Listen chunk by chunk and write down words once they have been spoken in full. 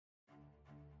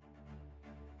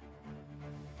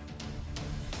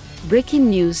Breaking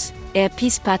news: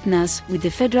 AirPeace partners with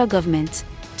the federal government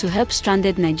to help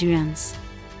stranded Nigerians.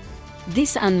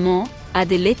 This and more are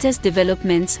the latest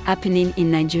developments happening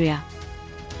in Nigeria.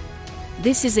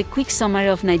 This is a quick summary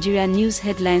of Nigeria news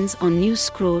headlines on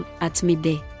Newscroll at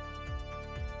midday.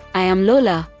 I am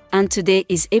Lola, and today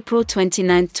is April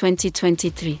 29,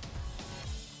 2023.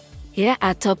 Here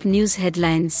are top news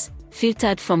headlines,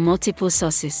 filtered from multiple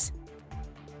sources.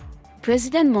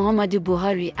 President Muhammadu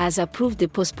Buhari has approved the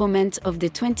postponement of the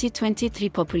 2023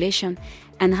 population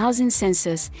and housing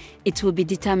census. It will be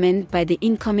determined by the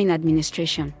incoming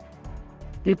administration.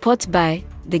 Report by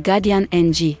Vanguard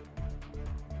NG.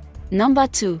 Number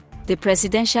 2, the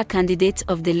presidential candidate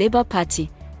of the Labour Party,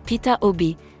 Peter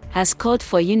Obi, has called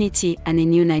for unity and a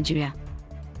new Nigeria.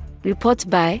 Report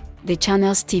by The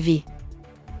Channels TV.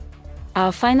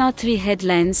 Our final 3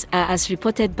 headlines are as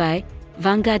reported by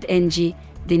Vanguard NG,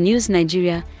 The News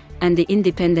Nigeria, and The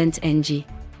Independent NG.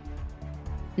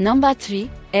 Number 3,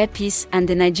 AirPeace and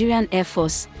the Nigerian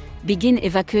Air-force begin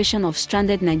evacuation of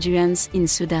stranded Nigerians in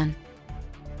Sudan.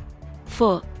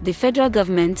 4, the federal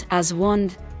government has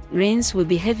warned rains will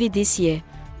be heavy this year,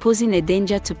 posing a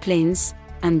danger to planes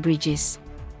and bridges.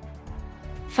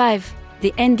 5,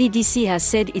 the NDDC has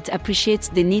said it appreciates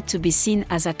the need to be seen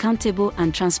as accountable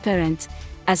and transparent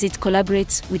as it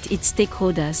collaborates with its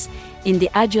stakeholders in the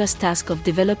arduous task of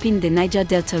developing the Niger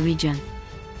Delta region.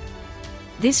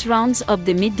 This rounds up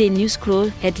the Midday Newscroll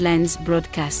headlines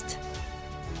broadcast.